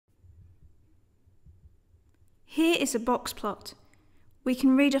Here is a box plot. We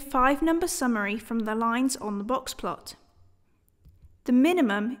can read a 5-number summary from the lines on the box plot. The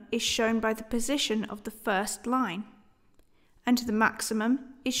minimum is shown by the position of the first line, and the maximum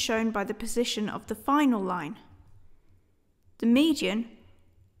is shown by the position of the final line. The median,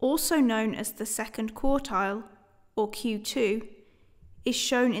 also known as the second quartile, or Q2, is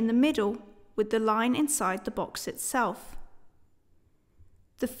shown in the middle with the line inside the box itself.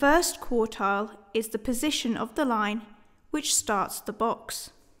 The first quartile is the position of the line which starts the box.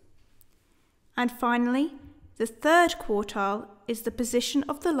 And finally, the third quartile is the position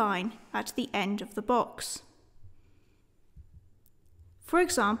of the line at the end of the box. For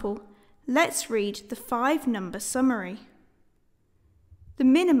example, let's read the 5-number summary. The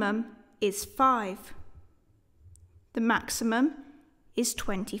minimum is 5. The maximum is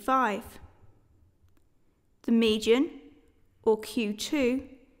 25. The median, or Q2,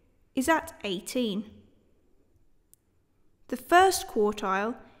 is at 18. The first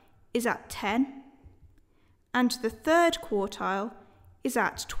quartile is at 10, and the third quartile is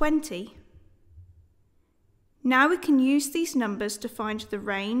at 20. Now we can use these numbers to find the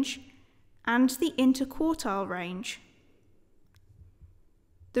range and the interquartile range.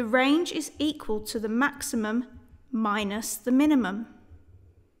 The range is equal to the maximum minus the minimum.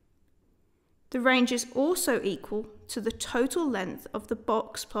 The range is also equal to the total length of the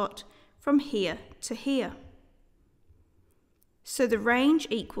box plot from here to here. So the range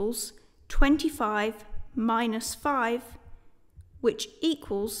equals 25 minus 5, which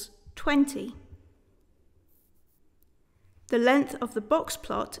equals 20. The length of the box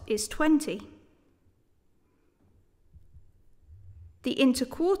plot is 20. The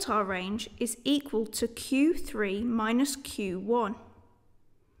interquartile range is equal to Q3 minus Q1.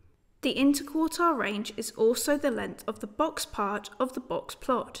 The interquartile range is also the length of the box part of the box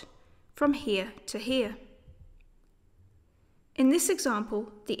plot, from here to here. In this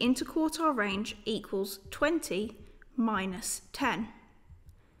example, the interquartile range equals 20 minus 10.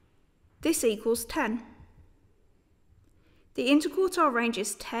 This equals 10. The interquartile range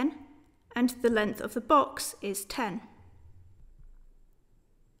is 10, and the length of the box is 10.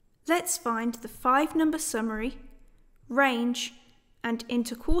 Let's find the 5-number summary, range, and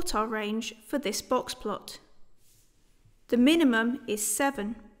interquartile range for this box plot. The minimum is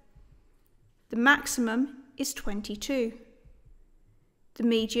 7. The maximum is 22. The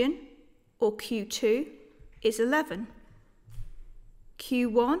median, or Q2, is 11.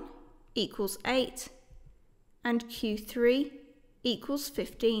 Q1 equals 8, and Q3 equals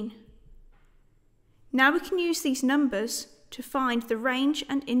 15. Now we can use these numbers to find the range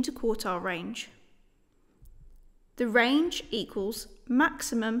and interquartile range. The range equals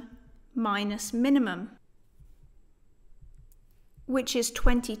maximum minus minimum, which is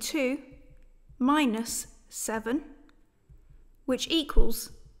 22 minus 7, which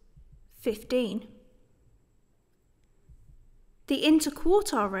equals 15. The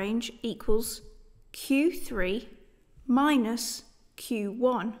interquartile range equals Q3 minus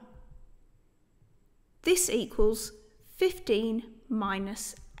Q1. This equals 15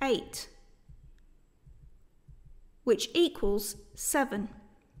 minus 8, which equals 7.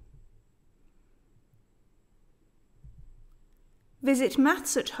 Visit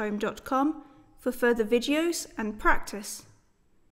mathsathome.com for further videos and practice.